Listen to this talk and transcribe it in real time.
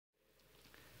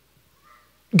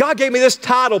God gave me this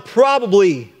title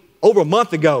probably over a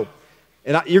month ago,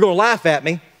 and you're going to laugh at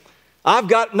me. I've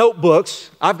got notebooks.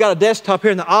 I've got a desktop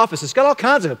here in the office. It's got all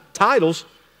kinds of titles,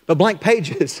 but blank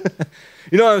pages.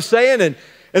 You know what I'm saying?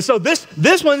 And so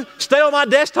this one stayed on my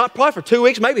desktop probably for 2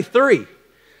 weeks, maybe 3.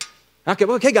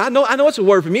 Okay, God, I know it's a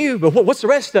word from you, but what's the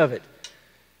rest of it?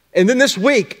 And then this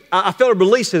week, I felt a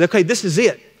release that, okay, this is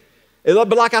it. But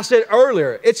like I said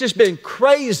earlier, it's just been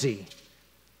crazy.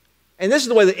 And this is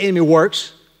the way the enemy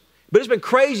works. But it's been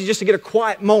crazy just to get a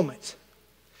quiet moment.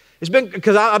 It's been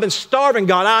because I've been starving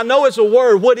God. I know it's a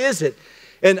word. What is it?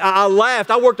 And I laughed.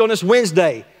 I worked on this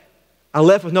Wednesday. I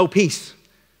left with no peace.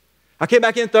 I came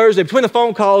back in Thursday between the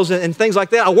phone calls and things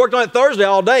like that. I worked on it Thursday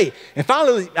all day. And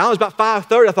finally, I was about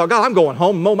 5:30. I thought, God, I'm going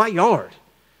home and mow my yard.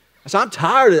 I said, I'm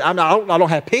tired. I don't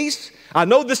have peace. I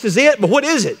know this is it, but what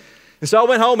is it? And so I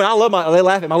went home, and they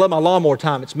laugh at me. I love my lawnmower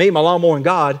time. It's me, my lawnmower, and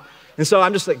God. And so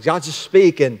I'm just like, God, just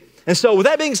speak. And so with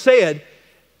that being said,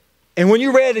 and when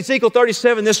you read Ezekiel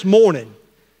 37 this morning,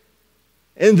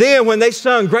 and then when they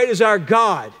sung, Great is Our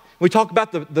God, we talk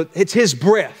about it's His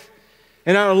breath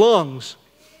in our lungs.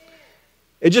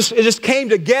 It just came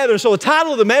together. So the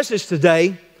title of the message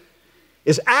today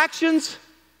is Actions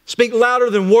Speak Louder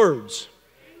Than Words.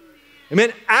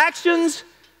 Amen. Actions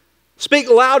speak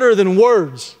louder than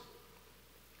words.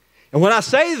 And when I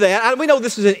say that, we know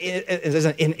this is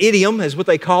an idiom, is what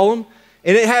they call them,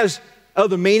 and it has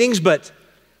other meanings, but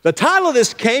the title of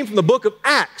this came from the book of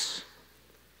Acts.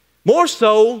 More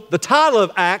so, the title of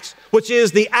Acts, which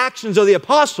is the actions of the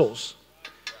apostles.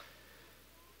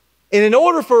 And in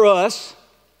order for us,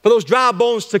 for those dry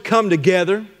bones to come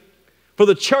together, for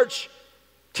the church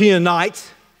to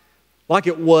unite, like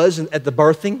it was at the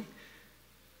birthing,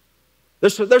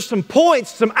 there's some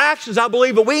points, some actions I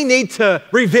believe that we need to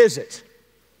revisit.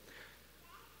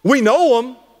 We know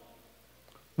them.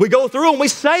 We go through them. We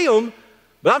say them.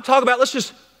 But I'm talking about let's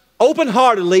just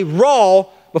open-heartedly, raw,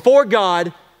 before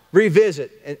God,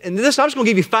 revisit. And this, I'm just going to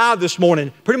give you 5 this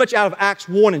morning, pretty much out of Acts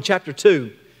 1 and chapter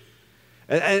 2.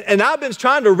 And I've been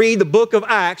trying to read the book of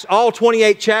Acts, all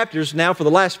 28 chapters now for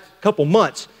the last couple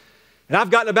months. And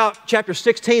I've gotten about chapter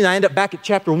 16, I end up back at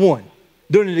chapter 1.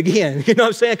 Doing it again, you know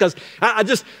what I'm saying? Because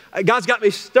God's got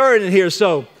me stirring in here.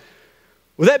 So,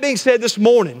 with that being said this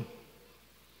morning,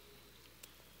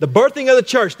 the birthing of the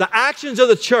church, the actions of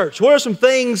the church, what are some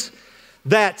things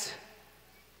that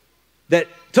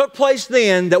took place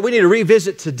then that we need to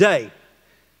revisit today?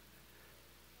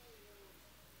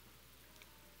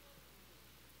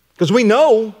 Because we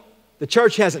know the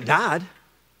church hasn't died.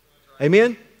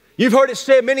 Amen? You've heard it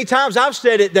said many times, I've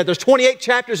said it, that there's 28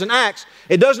 chapters in Acts.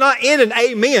 It does not end in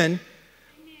amen. Amen.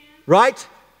 Right? That's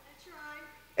right.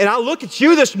 And I look at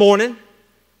you this morning,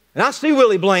 and I see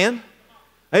Willie Bland.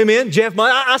 Amen. Jeff Munn.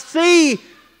 I see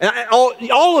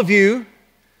all of you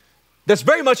that's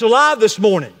very much alive this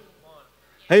morning.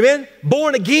 Amen.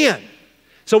 Born again.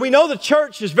 So we know the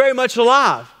church is very much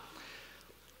alive.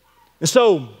 And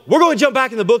so we're going to jump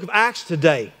back in the book of Acts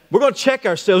today. We're going to check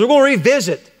ourselves. We're going to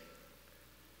revisit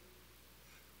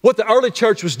what the early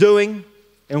church was doing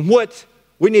and what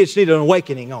we need an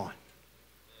awakening on.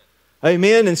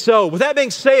 Amen. And so with that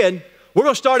being said, we're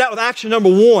going to start out with action number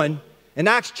 1 in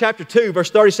Acts chapter 2,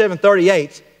 verse 37,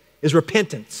 38 is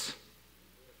repentance.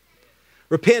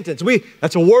 Repentance.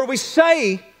 That's a word we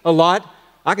say a lot.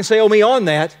 I can say oh me on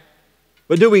that.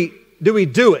 But do we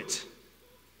do it?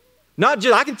 Not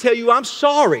just, I can tell you I'm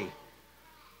sorry.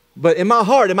 But in my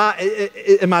heart, am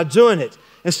I doing it?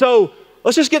 And so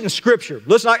let's just get in Scripture.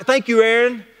 Listen, thank you,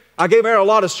 Aaron. I gave Aaron a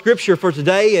lot of Scripture for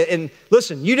today. And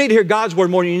listen, you need to hear God's Word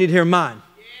more than you need to hear mine.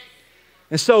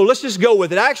 And so let's just go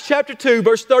with it. Acts chapter 2,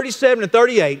 verse 37 and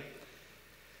 38.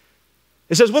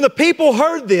 It says, when the people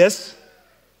heard this,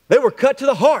 they were cut to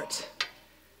the heart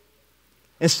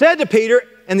and said to Peter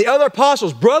and the other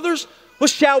apostles, brothers, what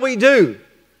shall we do?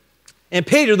 And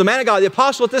Peter, the man of God, the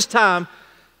apostle at this time,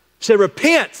 said,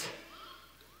 repent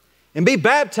and be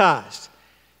baptized,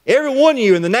 every one of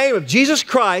you, in the name of Jesus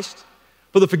Christ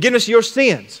for the forgiveness of your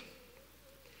sins.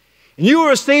 And you will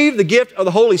receive the gift of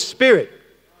the Holy Spirit.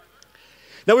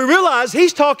 Now we realize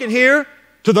he's talking here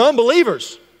to the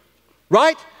unbelievers,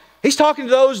 right? He's talking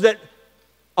to those that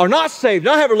are not saved,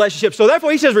 don't have a relationship. So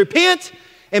therefore he says, repent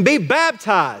and be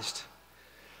baptized.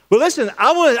 But listen,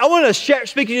 I want to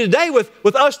speak to you today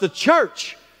with us, the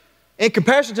church, in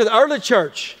comparison to the early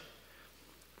church.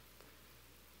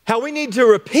 How we need to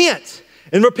repent.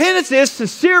 And repentance is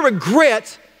sincere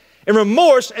regret and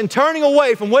remorse and turning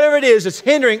away from whatever it is that's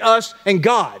hindering us and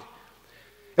God.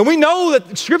 And we know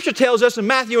that Scripture tells us in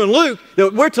Matthew and Luke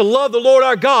that we're to love the Lord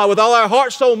our God with all our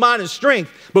heart, soul, mind, and strength.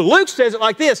 But Luke says it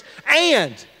like this,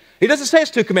 and He doesn't say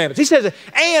it's 2 commandments. He says,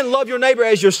 and love your neighbor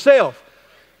as yourself.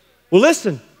 Well,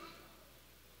 listen.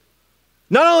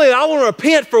 Not only do I want to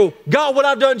repent for, God, what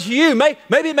I've done to you.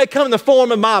 Maybe it may come in the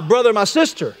form of my brother or my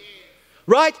sister.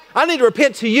 Right? I need to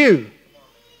repent to you.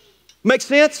 Make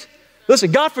sense?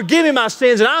 Listen, God, forgive me my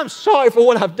sins, and I'm sorry for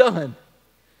what I've done.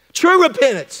 True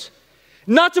repentance.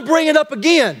 Not to bring it up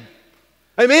again.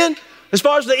 Amen? As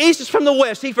far as the east is from the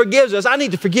west, He forgives us. I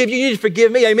need to forgive you. You need to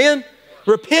forgive me. Amen?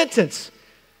 Repentance.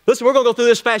 Listen, we're going to go through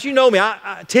this fast. You know me.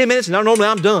 10 minutes, and normally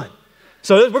I'm done.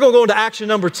 So we're going to go into action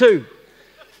number 2.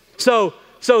 So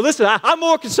listen, I'm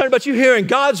more concerned about you hearing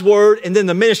God's word and then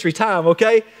the ministry time,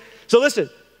 okay? So listen.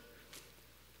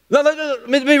 Let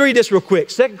me read this real quick.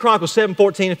 2 Chronicles 7,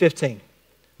 14 and 15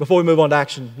 before we move on to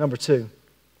action number 2.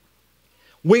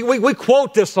 We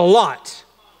quote this a lot,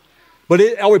 but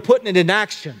are we putting it in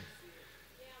action?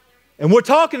 And we're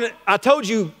talking, I told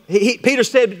you, Peter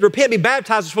said, repent, be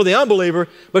baptized for the unbeliever,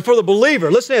 but for the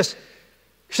believer. Listen to this.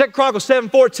 2 Chronicles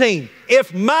 7:14.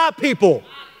 If my people,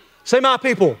 say my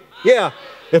people. Yeah.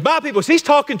 If my people, so he's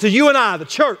talking to you and I, the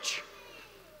church.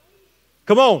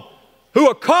 Come on. Who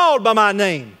are called by my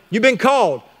name. You've been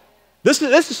called. This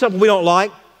is something we don't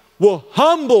like. Will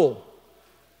humble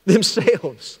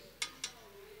themselves.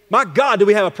 My God, do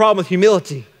we have a problem with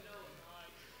humility?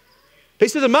 He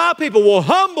says, if my people will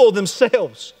humble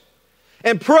themselves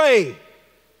and pray.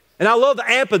 And I love the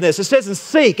amp in this. It says, and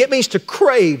seek. It means to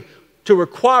crave, to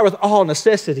require with all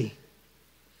necessity.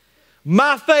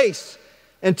 My face,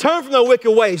 and turn from their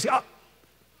wicked ways.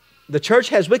 The church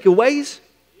has wicked ways?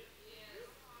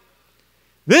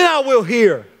 Then I will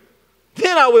hear.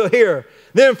 Then I will hear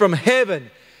them from heaven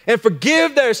and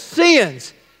forgive their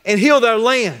sins and heal their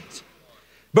land.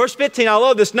 Verse 15, I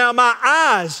love this. Now my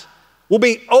eyes will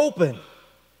be open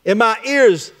and my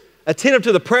ears attentive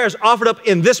to the prayers offered up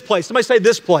in this place. Somebody say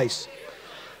this place.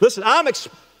 Listen,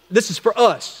 this is for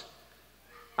us.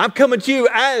 I'm coming to you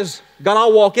as, God,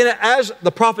 I'll walk in it, as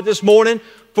the prophet this morning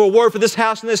for a word for this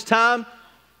house and this time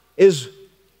is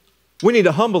we need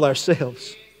to humble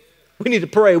ourselves. We need to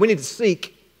pray. We need to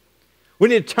seek. We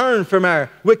need to turn from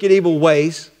our wicked, evil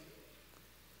ways.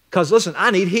 Because, listen, I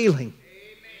need healing.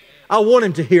 I want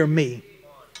Him to hear me.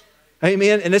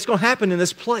 Amen. And it's going to happen in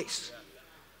this place.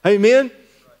 Amen.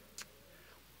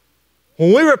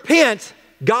 When we repent,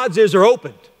 God's ears are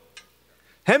opened.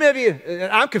 How many of you,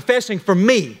 I'm confessing for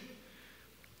me,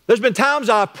 there's been times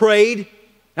I've prayed,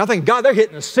 and I think, God, they're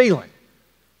hitting the ceiling.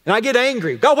 And I get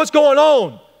angry. God, what's going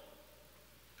on?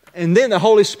 And then the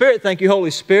Holy Spirit, thank you,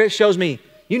 Holy Spirit, shows me,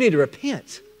 you need to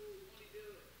repent.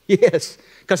 Yes,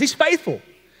 because He's faithful.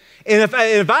 And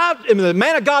if I am the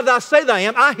man of God that I say that I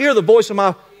am, I hear the voice of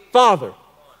my Father.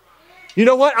 You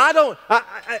know what?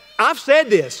 I've said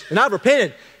this, and I've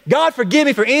repented. God, forgive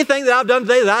me for anything that I've done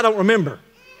today that I don't remember.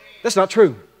 That's not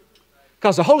true.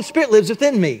 Because the Holy Spirit lives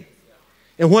within me.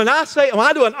 And when I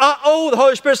do an uh-oh, the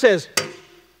Holy Spirit says,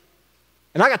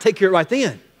 and I got to take care of it right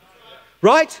then.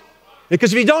 Right?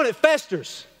 Because if you don't, it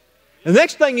festers. And the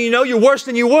next thing you know, you're worse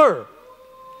than you were.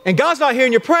 And God's not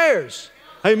hearing your prayers.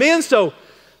 Amen? So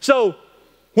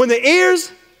when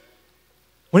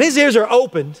His ears are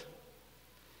opened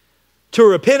to a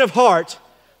repentant heart,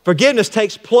 forgiveness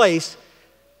takes place,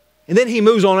 and then He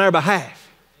moves on our behalf.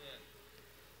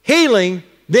 Healing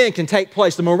then can take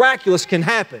place. The miraculous can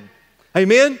happen.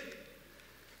 Amen?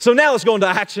 So now let's go into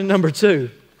action number 2.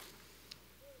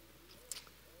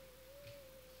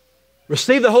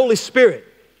 Receive the Holy Spirit.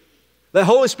 Let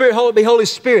Holy Spirit be Holy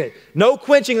Spirit. No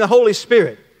quenching the Holy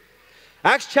Spirit.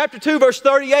 Acts chapter 2, verse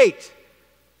 38.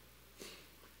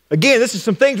 Again, this is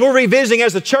some things we're revisiting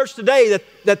as the church today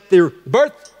that the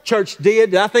birth church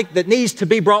did that I think that needs to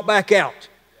be brought back out.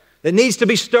 That needs to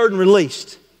be stirred and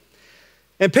released.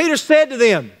 And Peter said to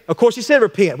them, of course he said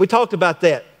repent. We talked about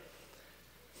that.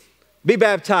 Be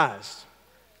baptized.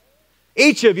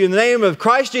 Each of you in the name of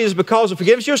Christ Jesus because of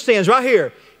forgiveness of your sins right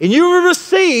here. And you will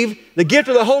receive the gift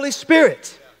of the Holy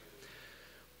Spirit.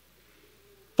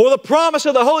 For the promise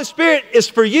of the Holy Spirit is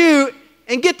for you.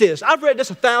 And get this, I've read this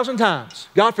 1,000 times.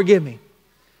 God forgive me.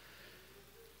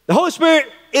 The Holy Spirit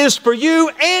is for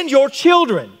you and your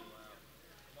children.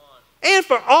 And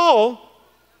for all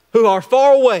who are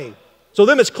far away. So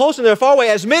them that's close and they're far away,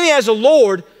 as many as the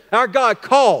Lord our God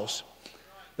calls.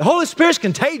 The Holy Spirit's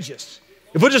contagious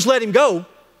if we'll just let Him go.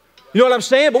 You know what I'm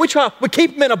saying? But we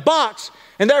keep Him in a box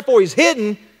and therefore He's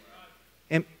hidden.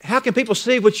 And how can people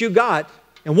see what you got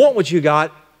and want what you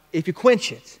got if you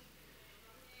quench it?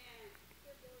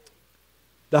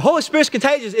 The Holy Spirit's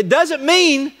contagious. It doesn't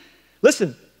mean,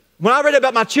 listen, when I read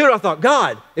about my children, I thought,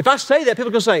 God, if I say that, people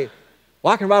are going to say,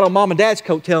 well, I can ride on mom and dad's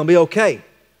coattail and be okay.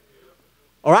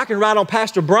 or I can ride on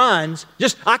Pastor Brian's.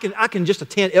 I can just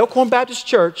attend Elkhorn Baptist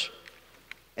Church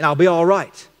and I'll be all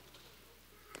right.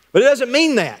 But it doesn't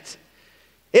mean that.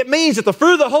 It means that the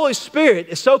fruit of the Holy Spirit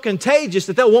is so contagious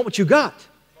that they'll want what you got.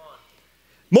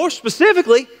 More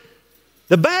specifically,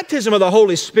 the baptism of the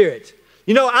Holy Spirit.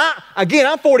 You know,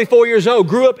 I'm 44 years old,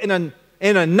 grew up in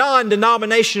a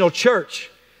non-denominational church,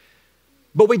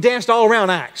 but we danced all around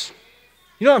Acts.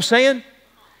 You know what I'm saying?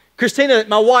 Christina,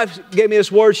 my wife, gave me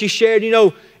this word she shared, you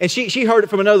know, and she heard it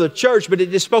from another church, but it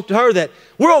just spoke to her that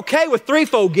we're okay with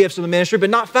threefold gifts in the ministry, but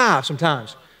not five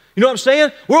sometimes. You know what I'm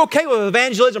saying? We're okay with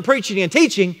evangelism, preaching, and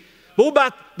teaching, but what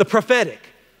about the prophetic?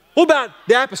 What about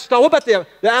the apostolic? What about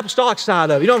the apostolic side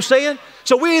of it? You know what I'm saying?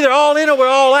 So we're either all in or we're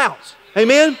all out.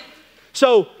 Amen?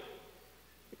 So,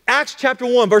 Acts chapter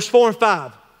 1, verse 4 and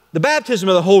 5, the baptism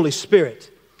of the Holy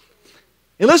Spirit.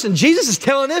 And listen, Jesus is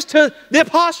telling this to the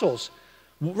apostles,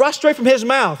 right straight from His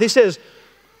mouth. He says,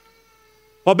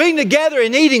 while being together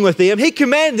and eating with them, He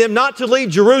commanded them not to leave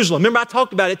Jerusalem. Remember, I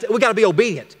talked about it. We got to be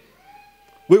obedient.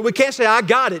 We can't say, I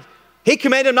got it. He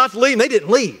commanded them not to leave, and they didn't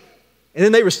leave. And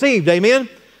then they received, amen?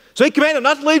 So He commanded them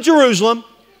not to leave Jerusalem,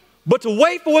 but to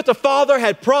wait for what the Father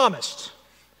had promised,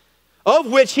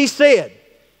 of which He said,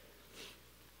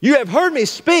 you have heard me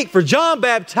speak, for John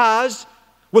baptized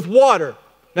with water.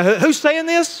 Now, who's saying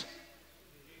this?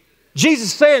 Jesus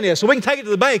is saying this, so we can take it to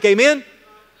the bank, amen?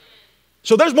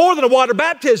 So there's more than a water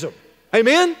baptism,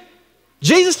 amen?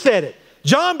 Jesus said it.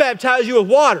 John baptized you with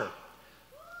water.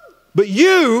 But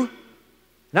you,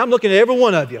 and I'm looking at every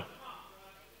one of you,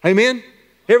 amen?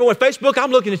 Everyone on Facebook,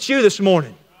 I'm looking at you this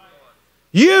morning.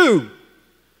 You,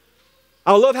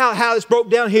 I love how it's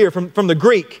broke down here from the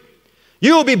Greek.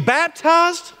 You will be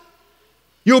baptized,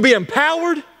 you will be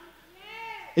empowered,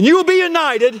 and you will be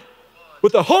united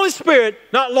with the Holy Spirit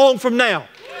not long from now.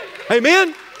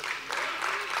 Amen?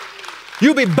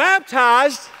 You'll be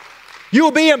baptized, you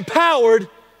will be empowered,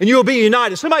 and you will be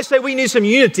united. Somebody say we need some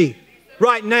unity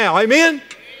right now. Amen?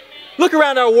 Look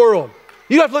around our world.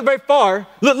 You don't have to look very far.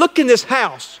 Look in this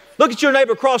house. Look at your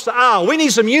neighbor across the aisle. We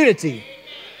need some unity.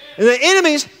 And the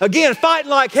enemy's, again, fighting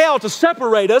like hell to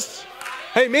separate us.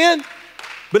 Amen?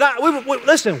 But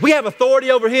listen, we have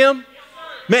authority over him.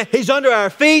 Man, he's under our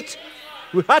feet.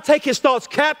 I take his thoughts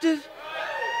captive.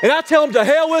 And I tell him to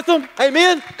hell with them.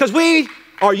 Amen? Because we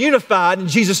are unified in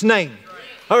Jesus' name.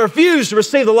 I refuse to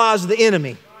receive the lies of the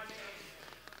enemy.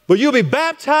 But you'll be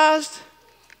baptized,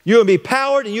 you'll be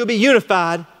powered, and you'll be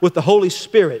unified with the Holy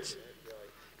Spirit.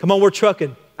 Come on, we're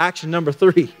trucking. Action number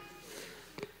 3.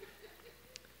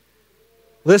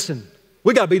 Listen,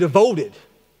 we got to be devoted.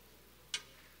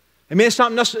 I mean, it's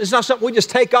not something we just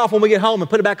take off when we get home and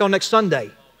put it back on next Sunday.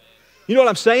 You know what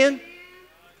I'm saying?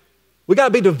 We got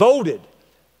to be devoted.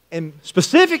 And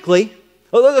specifically,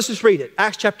 let's just read it.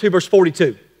 Acts chapter 2, verse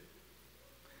 42.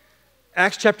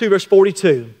 Acts chapter 2, verse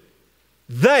 42.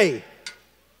 They,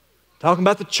 talking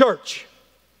about the church,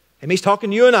 and he's talking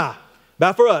to you and I,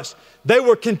 about for us, they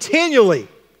were continually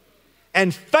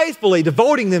and faithfully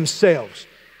devoting themselves,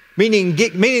 meaning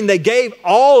they gave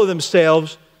all of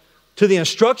themselves to the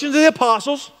instructions of the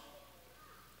apostles,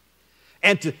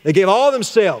 and they gave all of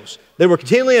themselves. They were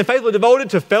continually and faithfully devoted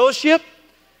to fellowship,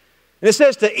 and it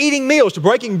says to eating meals, to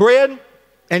breaking bread,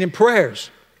 and in prayers.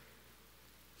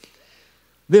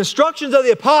 The instructions of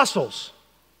the apostles.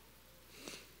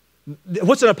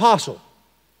 What's an apostle?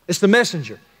 It's the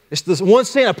messenger. It's the one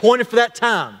sent appointed for that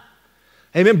time.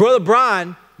 Amen. Brother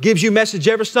Brian gives you message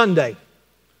every Sunday.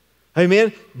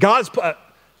 Amen.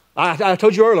 I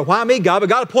told you earlier, why me, God? But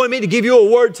God appointed me to give you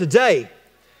a word today.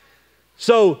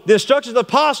 So the instructions of the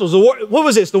apostles, what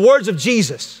was this? The words of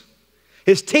Jesus,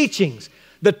 His teachings,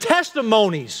 the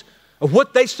testimonies of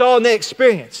what they saw and they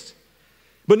experienced.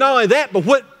 But not only that,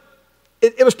 but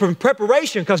it was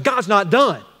preparation, because God's not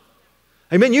done.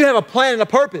 Amen. You have a plan and a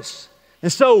purpose.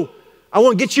 And so I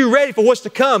want to get you ready for what's to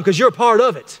come, because you're a part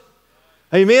of it.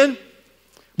 Amen.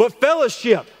 But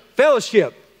fellowship.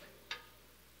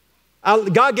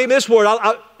 God gave me this word.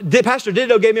 Pastor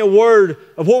Ditto gave me a word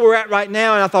of where we're at right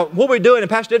now, and I thought, what are we doing? And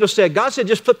Pastor Ditto said, God said,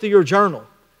 just flip through your journal.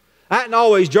 I hadn't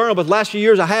always journaled, but the last few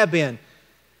years I have been.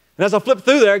 And as I flipped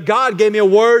through there, God gave me a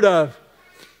word of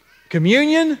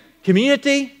communion,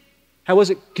 community. How was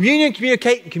it? Communion,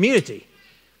 communicate, and community.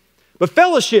 But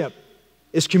fellowship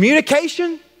is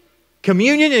communication,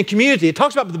 communion, and community. It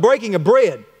talks about the breaking of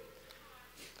bread.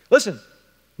 Listen,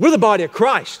 we're the body of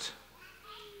Christ.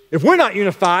 If we're not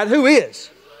unified, who is?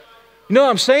 You know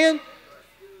what I'm saying?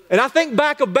 And I think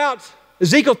back about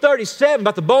Ezekiel 37,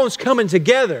 about the bones coming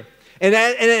together. And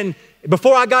then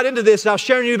before I got into this, I was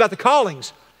sharing you about the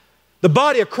callings. The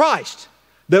body of Christ.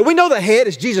 That we know the head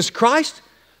is Jesus Christ.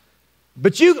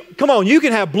 But come on, you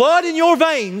can have blood in your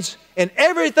veins and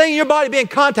everything in your body be in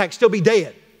contact, still be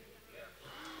dead.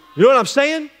 You know what I'm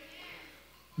saying?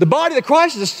 The body of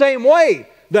Christ is the same way.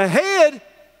 The head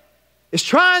is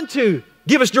trying to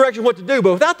give us direction what to do,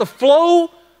 but without the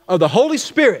flow of the Holy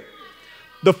Spirit,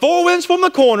 the four winds from the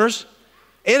corners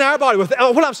in our body, what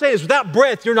I'm saying is without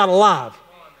breath, you're not alive.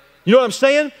 You know what I'm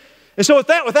saying? And so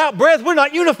without breath, we're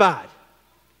not unified.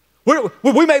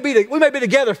 We may be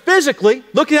together physically.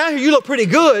 Looking out here, you look pretty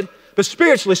good, but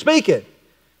spiritually speaking,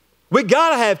 we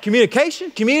got to have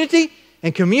communication, community,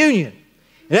 and communion.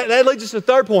 And that leads us to the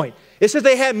third point. It says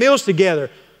they had meals together.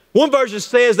 One version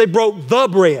says they broke the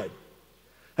bread.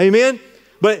 Amen?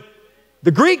 But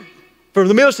the Greek for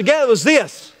the meals together was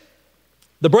this,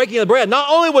 the breaking of the bread. Not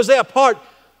only was they a part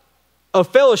of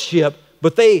fellowship,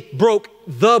 but they broke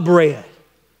the bread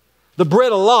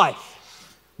of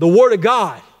life, the Word of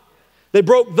God. They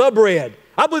broke the bread.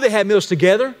 I believe they had meals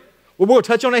together. We're going to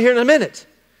touch on that here in a minute.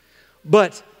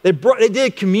 But they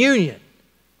did communion.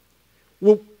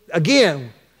 Well,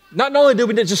 again, not only do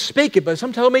we just speak it, but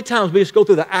sometimes many times we just go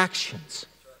through the actions,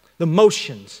 the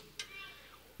motions.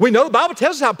 We know the Bible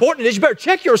tells us how important it is. You better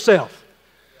check yourself.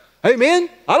 Amen?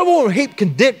 I don't want to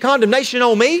heap condemnation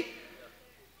on me.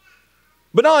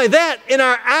 But not only that, in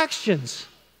our actions,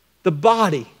 the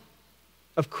body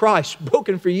of Christ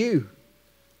broken for you.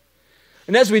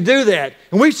 And as we do that,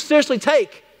 and we seriously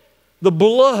take the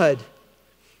blood,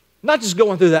 not just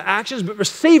going through the actions, but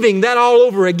receiving that all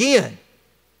over again.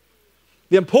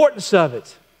 The importance of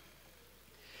it.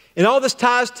 And all this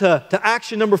ties to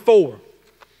action number 4.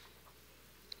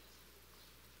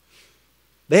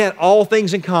 They had all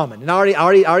things in common. And I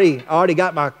already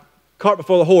got my cart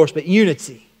before the horse, but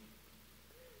unity.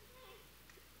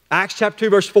 Acts chapter 2,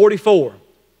 verse 44.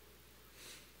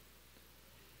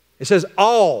 It says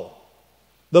all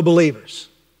the believers.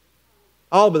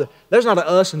 There's not an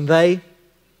us and they.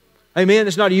 Amen?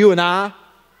 It's not a you and I.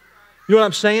 You know what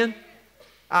I'm saying?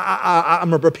 I'm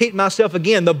going to repeat myself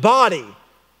again. The body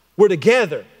were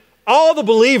together. All the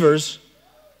believers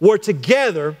were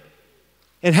together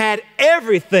and had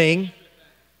everything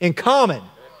in common.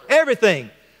 Everything.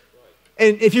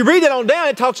 And if you read that on down,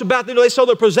 it talks about they sold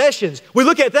their possessions. We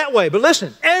look at it that way. But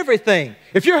listen, everything.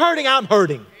 If you're hurting, I'm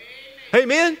hurting.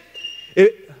 Amen?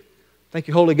 Thank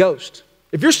you, Holy Ghost.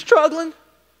 If you're struggling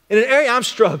in an area, I'm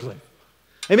struggling.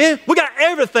 Amen? We got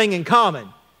everything in common.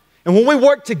 And when we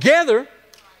work together,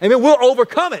 amen, we'll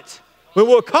overcome it.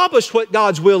 We'll accomplish what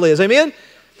God's will is. Amen?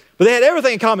 But they had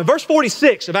everything in common. Verse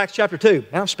 46 of Acts chapter 2.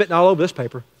 Now I'm spitting all over this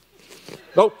paper.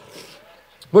 Oh,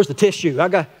 where's the tissue?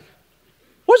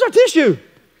 Where's our tissue?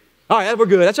 All right, we're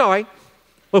good. That's all right.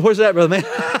 Well, where's that, brother man?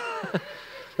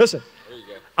 Listen,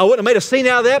 I wouldn't have made a scene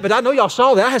out of that, but I know y'all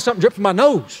saw that. I had something drip from my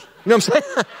nose. You know what I'm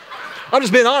saying? I'm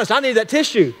just being honest. I need that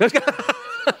tissue.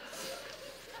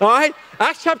 All right?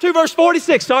 Acts chapter 2, verse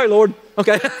 46. Sorry, Lord.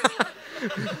 Okay.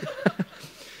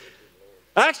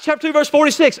 Acts chapter 2, verse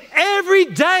 46. Every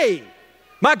day.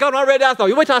 My God, when I read that, I thought,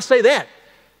 you wait till I say that.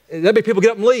 There'll be people get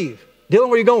up and leave. Dylan,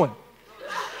 where are you going?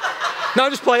 No,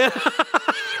 I'm just playing.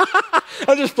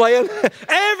 I'm just playing.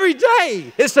 Every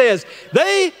day, it says,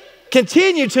 they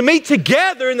continue to meet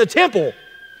together in the temple.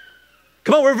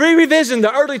 Come on, we're revisiting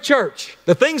the early church,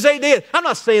 the things they did. I'm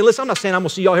not saying I'm going to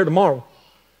see y'all here tomorrow,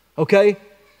 okay?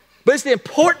 But it's the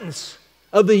importance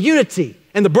of the unity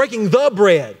and the breaking the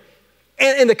bread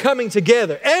and the coming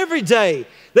together. Every day,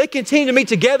 they continue to meet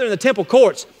together in the temple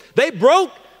courts. They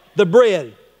broke the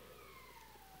bread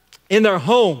in their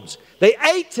homes. They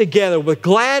ate together with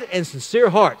glad and sincere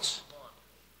hearts.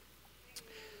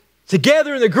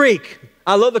 Together in the Greek,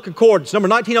 I love the concordance, number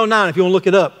 1909 if you want to look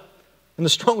it up, in the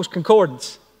Strong's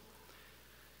Concordance.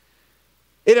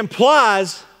 It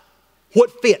implies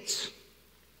what fits.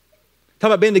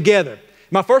 Talking about being together.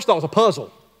 My first thought was a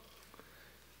puzzle.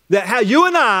 That how you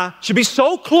and I should be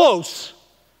so close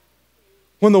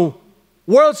when the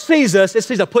world sees us, it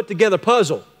sees a put together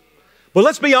puzzle. But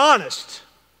let's be honest.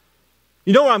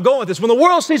 You know where I'm going with this. When the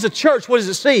world sees a church, what does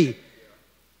it see?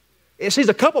 It sees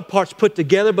a couple parts put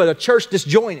together, but a church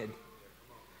disjointed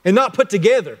and not put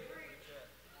together.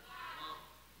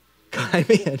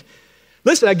 Amen.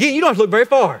 Listen, again, you don't have to look very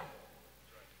far.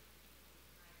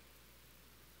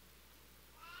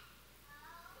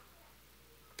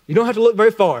 You don't have to look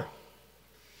very far.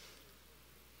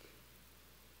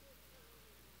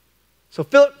 So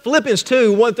Philippians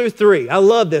 2, 1 through 3. I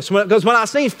love this. Because when I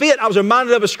seen fit, I was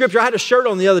reminded of a scripture. I had a shirt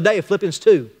on the other day of Philippians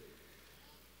 2.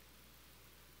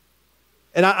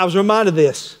 And I was reminded of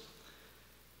this.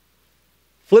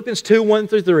 Philippians 2, 1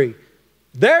 through 3.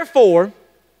 Therefore,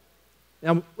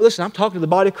 now listen, I'm talking to the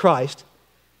body of Christ.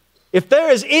 If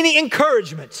there is any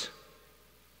encouragement,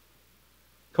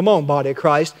 Come on, body of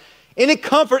Christ. Any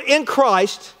comfort in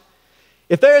Christ,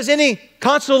 if there is any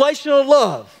consolation or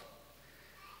love,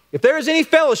 if there is any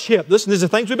fellowship, listen, these are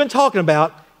things we've been talking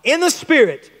about, in the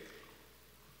Spirit,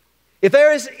 if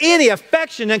there is any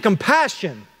affection and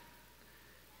compassion,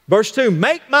 verse 2,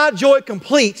 make my joy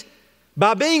complete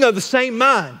by being of the same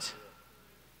mind,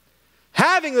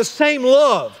 having the same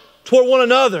love toward one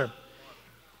another.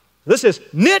 This is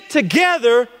knit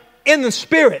together in the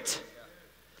Spirit.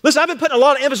 Listen, I've been putting a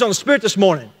lot of emphasis on the Spirit this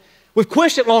morning. We've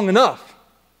quenched it long enough.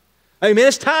 Amen.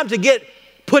 It's time to get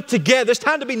put together. It's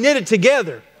time to be knitted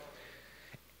together.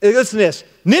 Listen to this.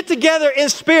 Knit together in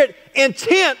spirit,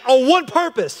 intent on one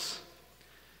purpose.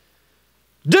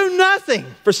 Do nothing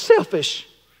for selfish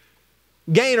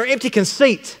gain or empty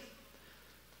conceit,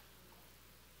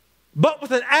 but with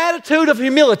an attitude of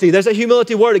humility. There's that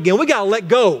humility word again. We got to let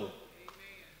go.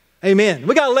 Amen.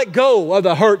 We got to let go of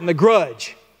the hurt and the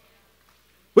grudge.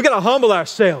 We got to humble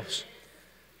ourselves.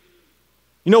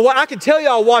 You know what? I can tell you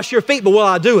I'll wash your feet, but will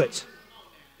I do it?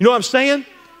 You know what I'm saying?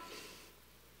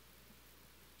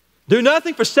 Do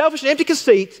nothing for selfish and empty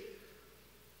conceit,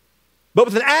 but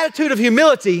with an attitude of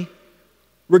humility,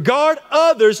 regard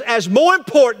others as more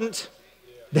important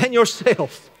than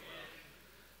yourself.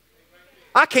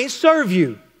 I can't serve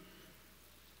you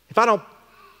if I don't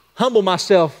humble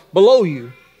myself below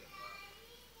you.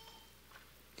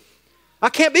 I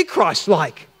can't be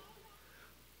Christ-like.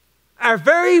 Our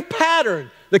very pattern,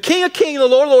 the King of Kings, the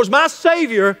Lord of Lords, my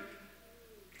Savior,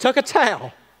 took a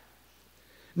towel,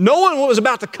 knowing what was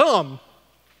about to come,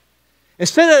 and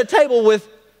sat at a table with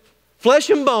flesh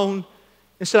and bone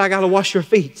and said, I got to wash your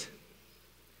feet.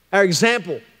 Our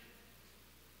example.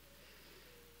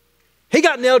 He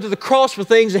got nailed to the cross for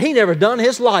things that he never done in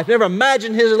his life, never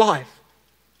imagined his life.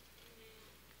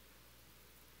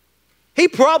 He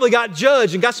probably got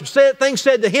judged and got some things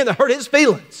said to him that hurt his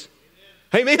feelings.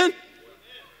 Amen?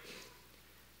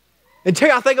 And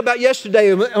Terry, I think about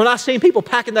yesterday when I seen people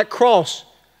packing that cross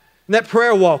and that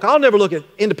prayer walk. I'll never look at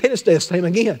Independence Day the same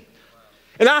again.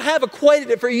 And I have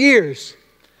equated it for years.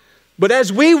 But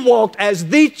as we walked as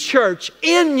the church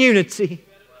in unity,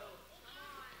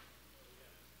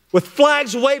 with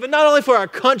flags waving not only for our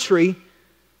country,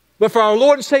 but for our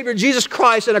Lord and Savior Jesus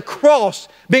Christ, and a cross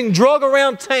being drug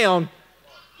around town,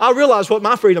 I realized what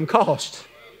my freedom cost.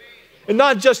 And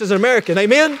not just as an American.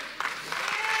 Amen?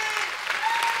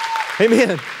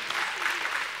 Amen.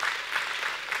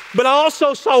 But I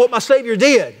also saw what my Savior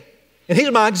did. And He's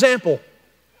my example.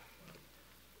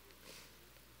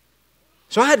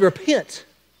 So I had to repent.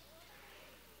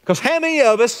 Because how many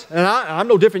of us, and I'm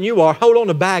no different than you are, hold on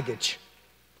to baggage.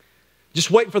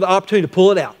 Just waiting for the opportunity to pull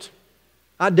it out.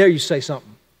 I dare you say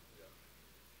something.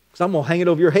 Because I'm going to hang it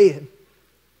over your head.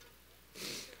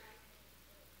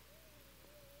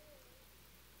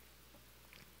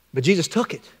 But Jesus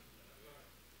took it.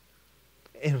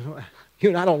 And you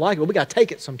and I don't like it, but we got to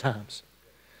take it sometimes.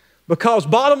 Because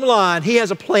bottom line, He has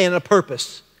a plan and a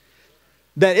purpose.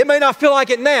 That it may not feel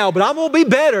like it now, but I'm going to be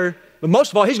better. But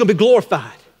most of all, He's going to be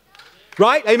glorified.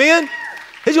 Right? Amen?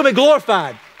 He's going to be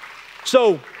glorified.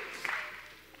 So,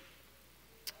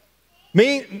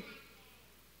 me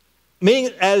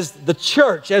as the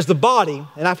church, as the body,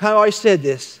 and I've already said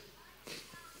this,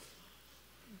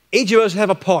 each of us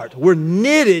have a part. We're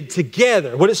knitted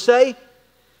together. What did it say?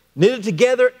 Knitted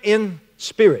together in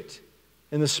spirit.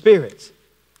 In the Spirit.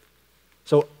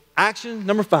 So, action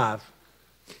number 5.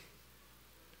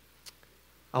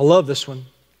 I love this one.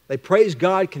 They praise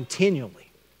God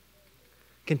continually.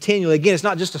 Continually. Again, it's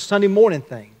not just a Sunday morning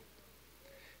thing.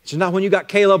 It's not when you got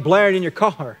Caleb blaring in your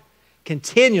car.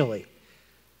 Continually.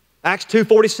 Acts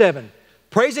 2:47.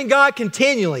 Praising God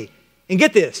continually. And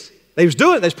get this. They was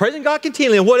doing it. They was praising God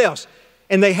continually. And what else?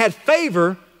 And they had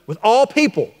favor with all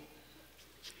people.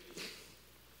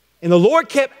 And the Lord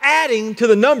kept adding to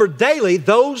the number daily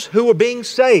those who were being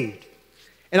saved.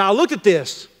 And I looked at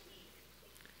this.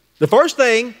 The first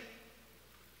thing,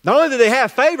 not only did they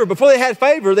have favor, before they had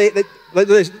favor,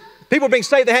 people were being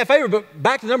saved, they had favor, but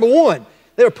back to number 1,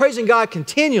 they were praising God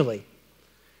continually.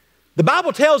 The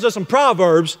Bible tells us in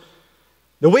Proverbs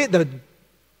that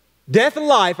death and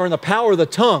life are in the power of the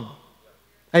tongue.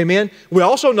 Amen. We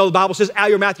also know the Bible says, out of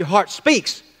your mouth your heart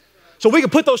speaks. So we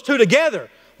can put those two together.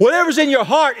 Whatever's in your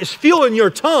heart is fueling your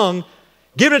tongue,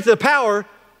 giving it the power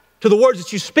to the words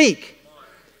that you speak.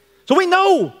 So we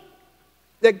know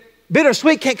that bitter and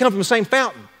sweet can't come from the same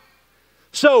fountain.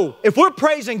 So if we're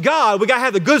praising God, we got to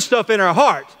have the good stuff in our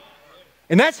heart.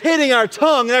 And that's hitting our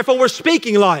tongue, and therefore we're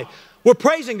speaking life. We're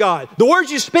praising God. The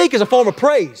words you speak is a form of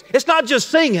praise. It's not just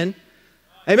singing.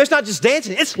 And it's not just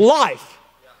dancing. It's life.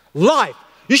 Life.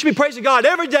 You should be praising God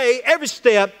every day, every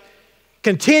step.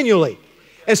 continually.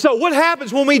 And so what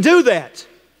happens when we do that?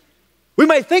 We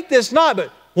may think this not,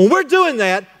 but when we're doing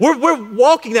that, we're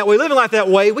walking that way, living life that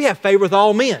way, we have favor with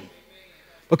all men.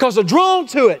 Because they're drawn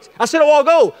to it. I said a while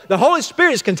ago, the Holy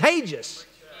Spirit is contagious.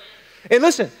 And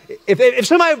listen, if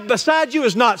somebody beside you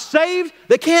is not saved,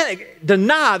 they can't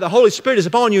deny the Holy Spirit is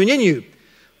upon you and in you.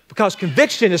 Because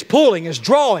conviction is pulling, is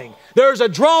drawing. There's a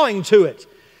drawing to it.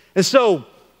 And so,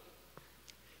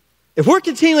 if we're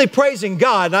continually praising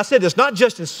God, and I said this not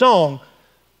just in song,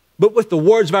 but with the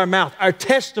words of our mouth, our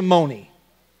testimony,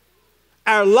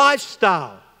 our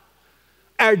lifestyle,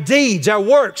 our deeds, our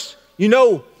works, you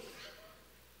know,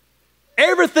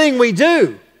 everything we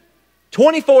do,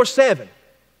 24/7,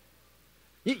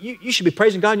 you should be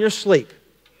praising God in your sleep.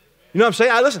 You know what I'm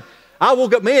saying? Listen, I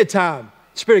woke up many a time,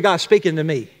 the Spirit of God speaking to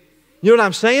me. You know what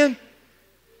I'm saying?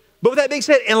 But with that being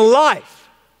said, in life,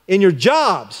 in your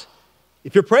jobs,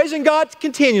 if you're praising God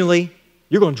continually,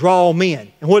 you're going to draw all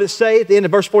men. And what did it say at the end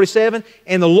of verse 47?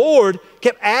 And the Lord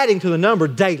kept adding to the number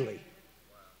daily.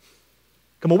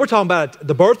 Come on, we're talking about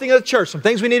the birthing of the church, some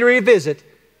things we need to revisit.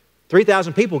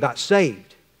 3,000 people got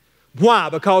saved. Why?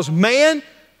 Because man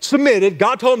submitted,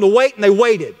 God told them to wait, and they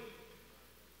waited.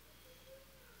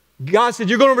 God said,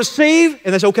 you're going to receive,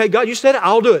 and they said, okay, God, you said it,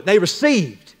 I'll do it. They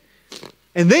received.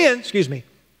 And then,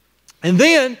 and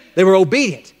then they were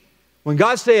obedient. When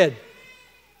God said,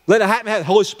 let it happen, the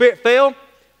Holy Spirit fell,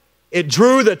 it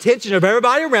drew the attention of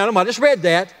everybody around them. I just read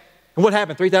that. And what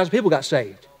happened? 3,000 people got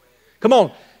saved. Come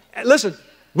on. Listen,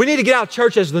 we need to get out of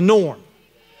church as the norm.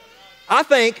 I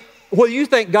think, whether you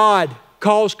think God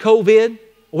caused COVID,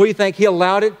 or whether you think He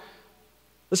allowed it,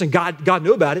 listen, God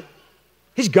knew about it.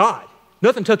 He's God.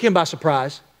 Nothing took Him by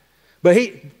surprise. But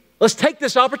let's take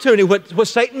this opportunity, what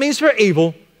Satan means for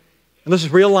evil, and let's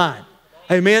just realign.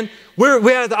 Amen.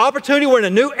 We have the opportunity. We're in a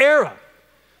new era.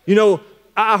 You know,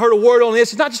 I heard a word on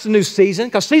this. It's not just a new season,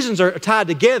 because seasons are tied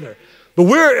together. But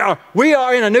we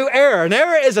are in a new era. An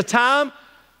era is a time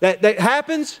that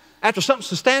happens after something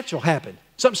substantial happened.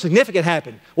 Something significant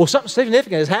happened. Well, something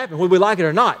significant has happened, whether we like it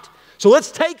or not. So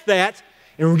let's take that,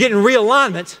 and we're getting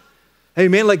realignment.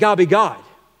 Amen. Let God be God.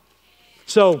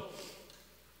 So, let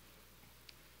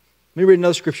me read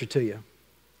another scripture to you.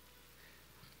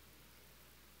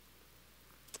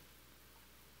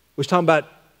 We was talking about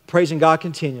praising God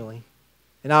continually.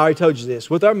 And I already told you this.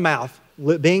 With our mouth,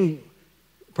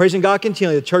 praising God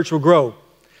continually, the church will grow.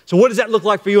 So what does that look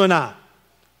like for you and I?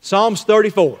 Psalms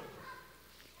 34.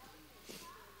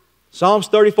 Psalms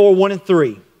 34, 1 and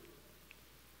 3.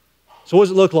 So what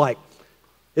does it look like?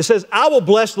 It says, I will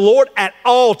bless the Lord at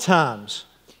all times.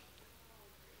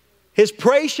 His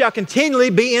praise shall continually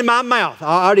be in my mouth.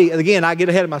 Again, I get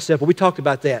ahead of myself, but we talked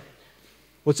about that.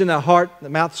 What's in the heart, the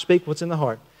mouth speaks what's in the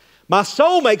heart. My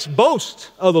soul makes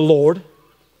boast of the Lord.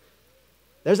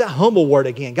 There's that humble word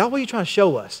again. God, what are you trying to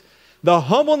show us? The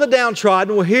humble and the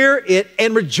downtrodden will hear it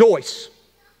and rejoice.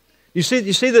 You see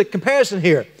the comparison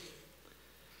here.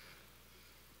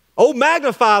 Oh,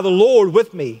 magnify the Lord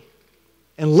with me,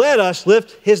 and let us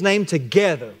lift His name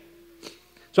together.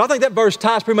 So I think that verse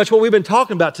ties pretty much what we've been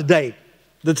talking about today.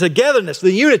 The togetherness,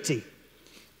 the unity.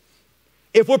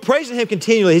 If we're praising Him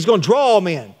continually, He's going to draw all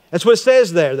men. That's what it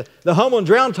says there. The humble and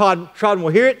downtrodden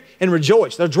will hear it and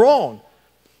rejoice. They're drawn.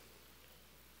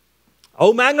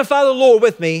 Oh, magnify the Lord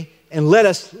with me, and let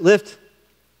us lift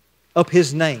up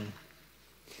His name.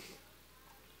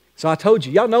 So I told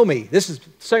you, y'all know me. This is the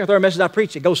second or third message I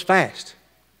preach. It goes fast.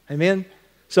 Amen?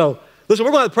 So, listen,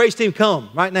 we're going to have the praise team come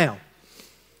right now.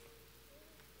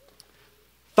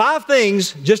 5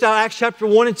 things, just out of Acts chapter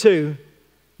 1 and 2,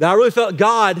 that I really felt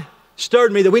God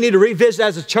stirred me that we need to revisit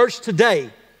as a church today.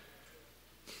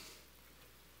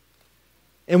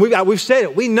 And we've said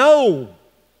it. We know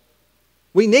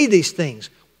we need these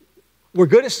things. We're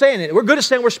good at saying it. We're good at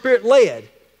saying we're Spirit-led.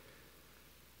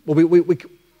 But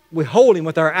we hold Him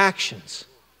with our actions.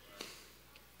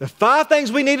 The 5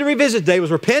 things we need to revisit today was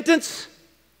repentance,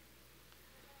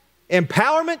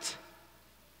 empowerment,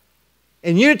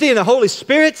 and unity in the Holy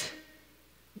Spirit,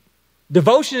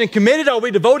 devotion and committed. Are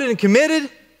we devoted and committed?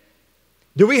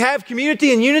 Do we have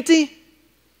community and unity?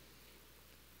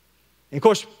 And of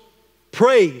course,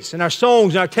 praise in our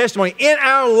songs and our testimony in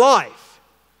our life,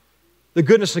 the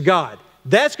goodness of God.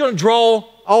 That's going to draw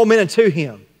all men unto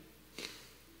Him.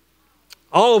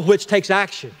 All of which takes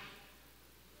action.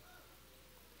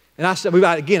 And I've said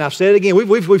it again.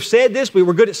 We've said this. We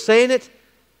were good at saying it.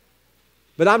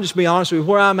 But I'm just being honest with you.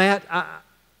 Where I'm at,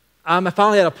 I'm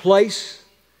finally at a place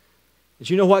that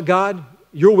you know what, God?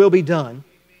 Your will be done.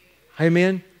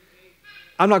 Amen.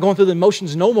 I'm not going through the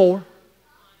motions no more.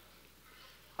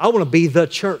 I want to be the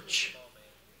church.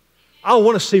 I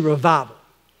want to see revival.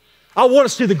 I want to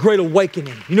see the great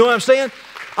awakening. You know what I'm saying?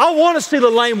 I want to see the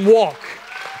lame walk.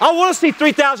 I want to see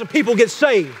 3,000 people get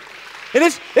saved. And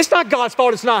it's not God's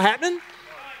fault it's not happening.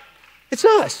 It's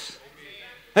us.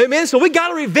 Amen? So we got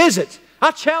to revisit.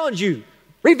 I challenge you,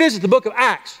 revisit the book of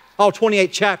Acts, all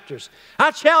 28 chapters.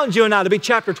 I challenge you and I to be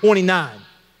chapter 29.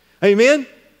 Amen?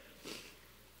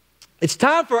 It's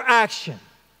time for action.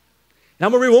 And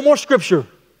I'm going to read one more scripture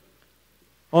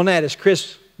on that as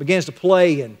Chris begins to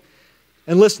play. And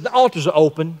listen, the altars are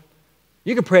open.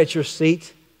 You can pray at your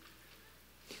seat.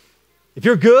 If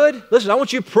you're good, listen, I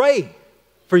want you to pray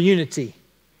for unity.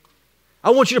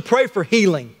 I want you to pray for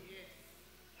healing.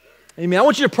 Amen. I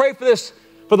want you to pray for this,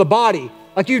 for the body,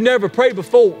 like you've never prayed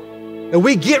before. That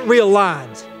we get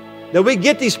realigned. That we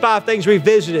get these 5 things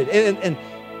revisited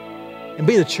and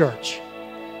be the church.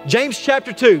 James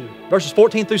chapter 2, verses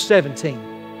 14 through 17.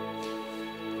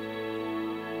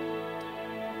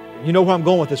 You know where I'm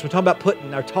going with this. We're talking about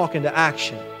putting our talk into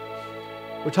action.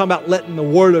 We're talking about letting the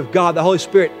Word of God, the Holy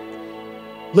Spirit,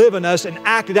 live in us and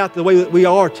act it out the way that we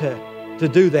are to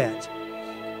do that.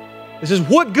 It says,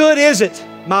 what good is it,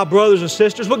 my brothers and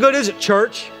sisters? What good is it,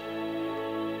 church?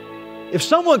 If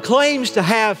someone claims to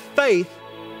have faith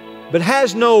but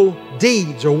has no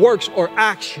deeds or works or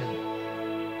action,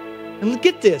 and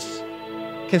get this,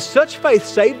 can such faith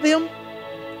save them?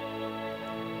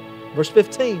 Verse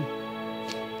 15.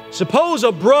 Suppose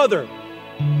a brother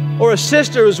or a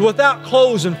sister is without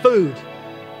clothes and food,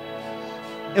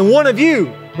 and one of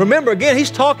you, remember again,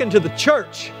 he's talking to the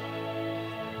church,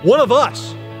 one of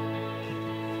us.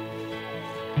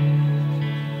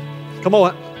 Come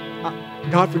on,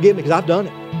 God forgive me because I've done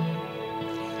it.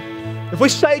 If we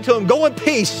say to him, go in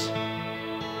peace,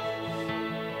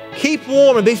 keep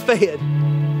warm and be fed,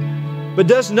 but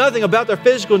does nothing about their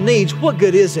physical needs, what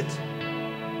good is it?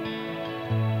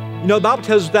 You know, the Bible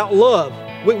tells us without love,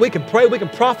 we can pray, we can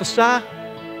prophesy,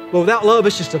 but without love,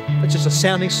 it's just a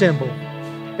sounding cymbal.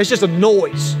 It's just a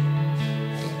noise.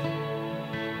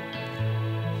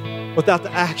 Without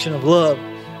the action of love.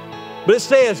 But it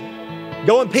says,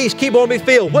 go in peace, keep on, be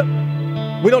filled. What?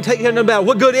 We don't take care of nothing about it.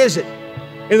 What good is it?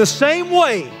 In the same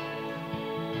way,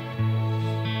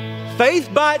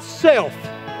 faith by itself,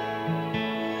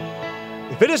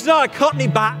 if it is not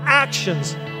accompanied by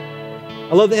actions,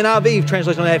 I love the NIV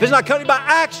translation on that. If it's not accompanied by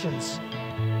actions,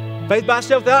 faith by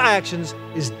itself without actions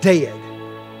is dead.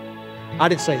 I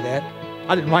didn't say that.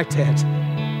 I didn't write that.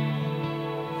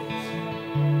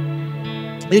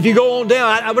 If you go on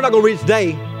down, we're not going to read it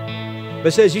today, but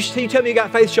it says, you tell me you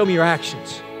got faith, show me your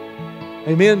actions.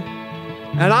 Amen?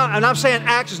 And I'm saying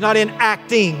actions, not in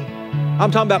acting.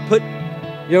 I'm talking about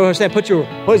you know what I'm saying?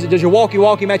 What is it? Does your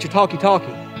walkie-walkie match your talkie-talkie?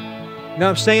 You know what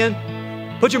I'm saying?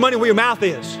 Put your money where your mouth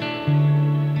is.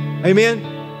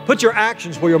 Amen? Put your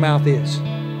actions where your mouth is.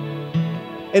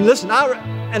 And listen,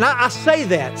 I say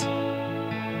that.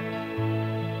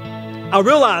 I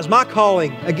realize my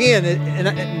calling, again,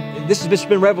 and this has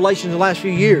been revelation in the last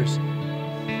few years.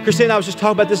 Christine and I was just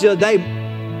talking about this the other day.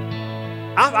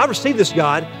 I received this,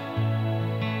 God.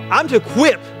 I'm to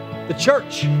equip the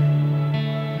church. You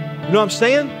know what I'm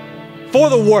saying? For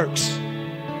the works.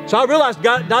 So I realized,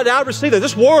 God, I received that.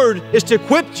 This word is to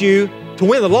equip you to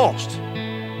win the lost.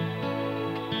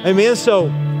 Amen?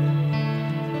 So,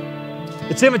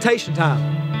 it's invitation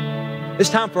time. It's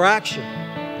time for action.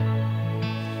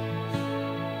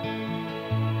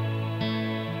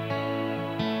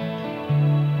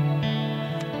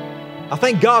 I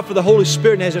thank God for the Holy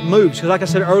Spirit as it moves, because like I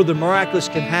said earlier, the miraculous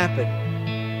can happen.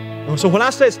 And so when I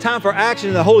say it's time for action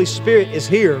and the Holy Spirit is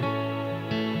here,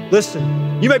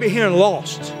 listen, you may be hearing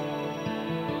lost.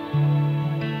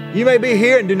 You may be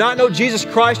here and do not know Jesus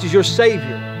Christ as your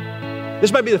Savior.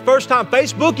 This may be the first time.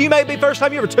 Facebook, you may be the first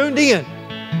time you ever tuned in.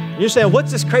 And you're saying,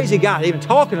 what's this crazy guy even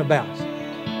talking about?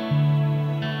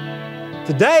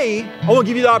 Today, I want to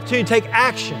give you the opportunity to take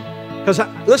action. Because,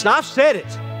 listen, I've said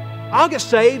it. I'll get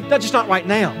saved, just not right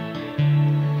now.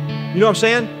 You know what I'm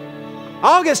saying?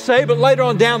 I'll get saved, but later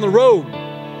on down the road.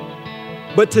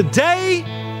 But today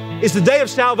is the day of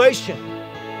salvation.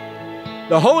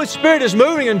 The Holy Spirit is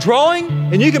moving and drawing,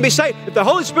 and you can be saved. If the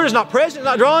Holy Spirit is not present,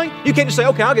 not drawing, you can't just say,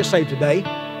 okay, I'll get saved today.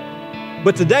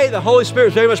 But today, the Holy Spirit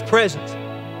is very much present.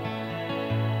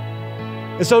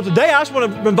 And so today, I just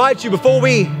want to invite you, before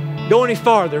we go any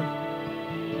farther,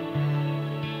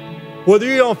 whether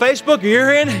you're on Facebook or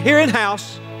you're here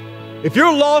in-house, if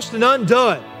you're lost and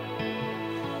undone,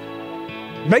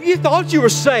 maybe you thought you were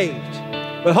saved,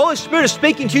 but the Holy Spirit is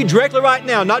speaking to you directly right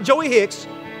now, not Joey Hicks,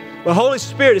 but the Holy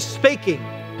Spirit is speaking.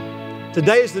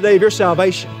 Today is the day of your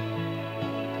salvation.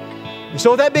 And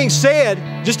so with that being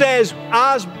said, just as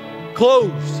eyes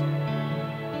closed,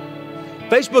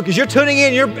 Facebook, as you're tuning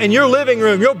in your living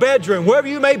room, your bedroom, wherever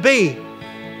you may be,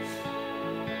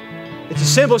 it's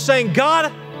as simple as saying, God,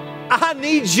 I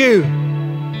need you.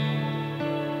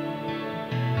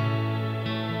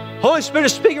 Holy Spirit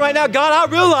is speaking right now. God,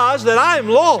 I realize that I am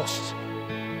lost.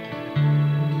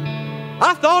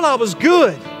 I thought I was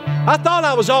good. I thought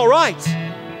I was all right.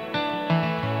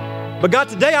 But God,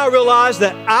 today I realize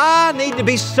that I need to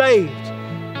be saved.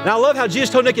 And I love how Jesus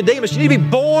told Nicodemus, you need to be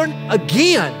born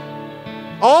again.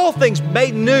 All things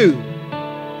made new.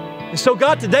 And so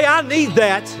God, today I need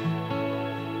that.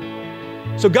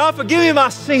 So God, forgive me my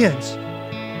sins.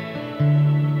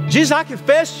 Jesus, I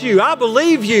confess you. I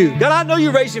believe you. God, I know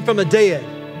you raised him from the dead.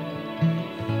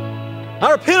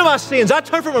 I repent of my sins. I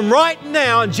turn from them right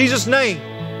now in Jesus' name.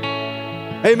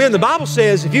 Amen. The Bible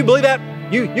says if you believe that,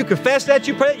 you confess that,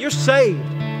 you pray that, you're saved.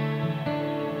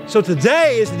 So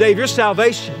today is the day of your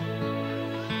salvation.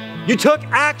 You took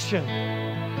action.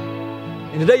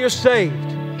 And today you're saved.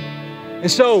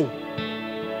 And so,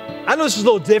 I know this is a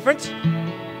little different.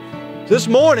 So this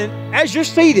morning, as you're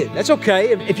seated, that's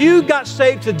okay. If you got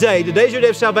saved today, today's your day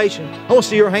of salvation, I want to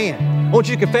see your hand. I want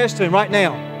you to confess to him right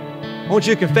now. I want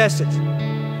you to confess it.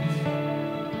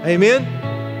 Amen.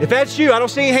 If that's you, I don't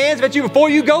see any hands. If that's you, before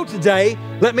you go today,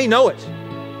 let me know it.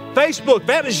 Facebook, if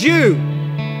that was you,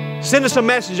 send us a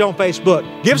message on Facebook.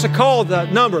 Give us a call, the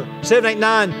number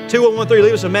 789-2113.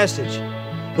 Leave us a message.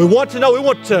 We want to know, we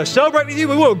want to celebrate with you,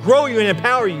 we want to grow you and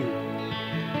empower you.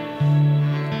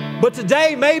 But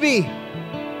today, maybe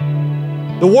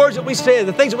the words that we said,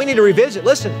 the things that we need to revisit.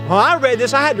 Listen, when I read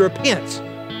this, I had to repent.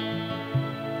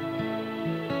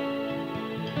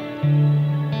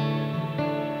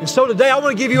 And so today, I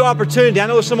want to give you opportunity. I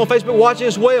know there's someone on Facebook watching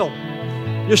as well.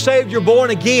 You're saved, you're born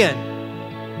again.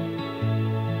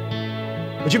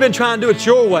 But you've been trying to do it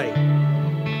your way.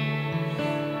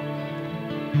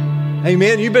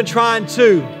 Amen. You've been trying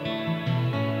to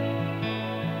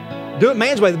do it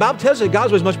man's way. The Bible tells us that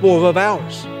God's way is much more above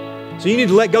ours. So you need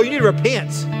to let go. You need to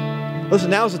repent. Listen,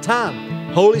 now's the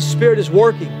time. Holy Spirit is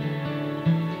working.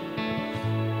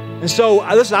 And so,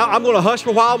 listen, I'm going to hush for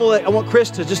a while. I want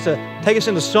Chris to just take us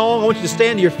into song. I want you to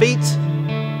stand to your feet.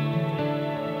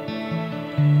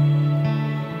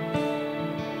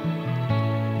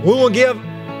 We will give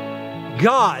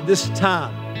God this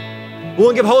time. We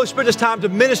want to give Holy Spirit this time to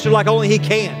minister like only He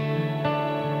can.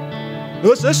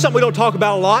 Listen, this is something we don't talk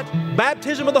about a lot.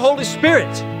 Baptism of the Holy Spirit.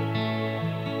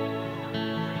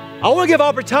 I want to give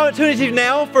opportunity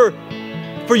now for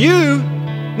you,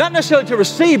 not necessarily to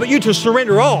receive, but you to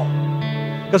surrender all.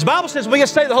 Because the Bible says when we get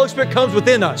saved, the Holy Spirit comes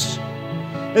within us.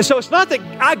 And so it's not that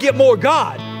I get more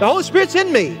God. The Holy Spirit's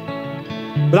in me.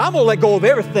 But I'm going to let go of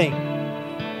everything.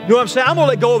 You know what I'm saying? I'm going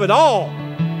to let go of it all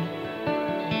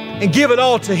and give it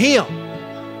all to Him.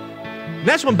 And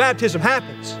that's when baptism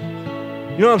happens.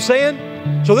 You know what I'm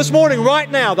saying? So this morning, right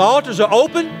now, the altars are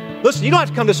open. Listen, you don't have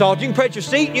to come to this altar. You can pray at your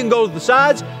seat. You can go to the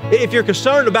sides if you're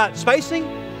concerned about spacing.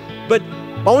 But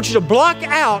I want you to block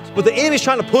out what the enemy's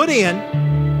trying to put in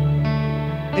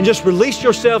and just release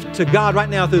yourself to God right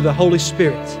now through the Holy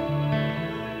Spirit.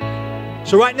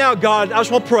 So right now, God, I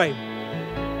just want to pray.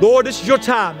 Lord, this is your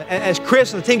time. As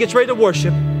Chris and the team gets ready to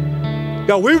worship,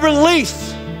 God, we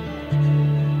release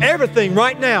everything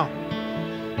right now.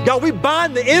 God, we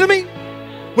bind the enemy.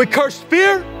 We curse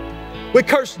fear. We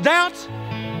curse doubt.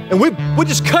 And we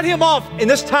just cut him off in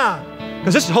this time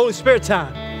because this is Holy Spirit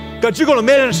time. God, you're going to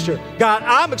minister. God,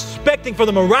 I'm expecting for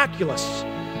the miraculous.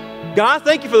 God, I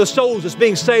thank you for the souls that's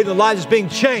being saved and the lives that's being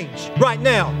changed right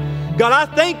now. God, I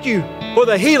thank you for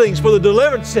the healings, for the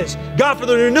deliverances. God, for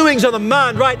the renewings of the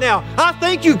mind right now. I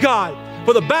thank you, God,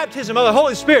 for the baptism of the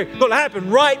Holy Spirit going to happen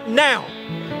right now.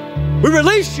 We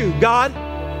release you, God,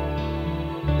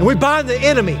 and we bind the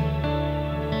enemy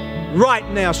right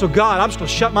now. So, God, I'm just going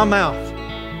to shut my mouth,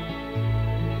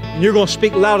 and you're going to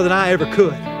speak louder than I ever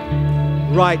could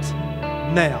right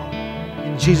now.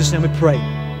 In Jesus' name we pray.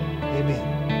 Amen.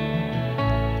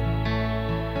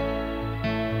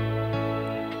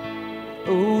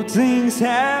 Old things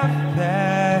have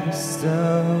passed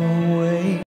away.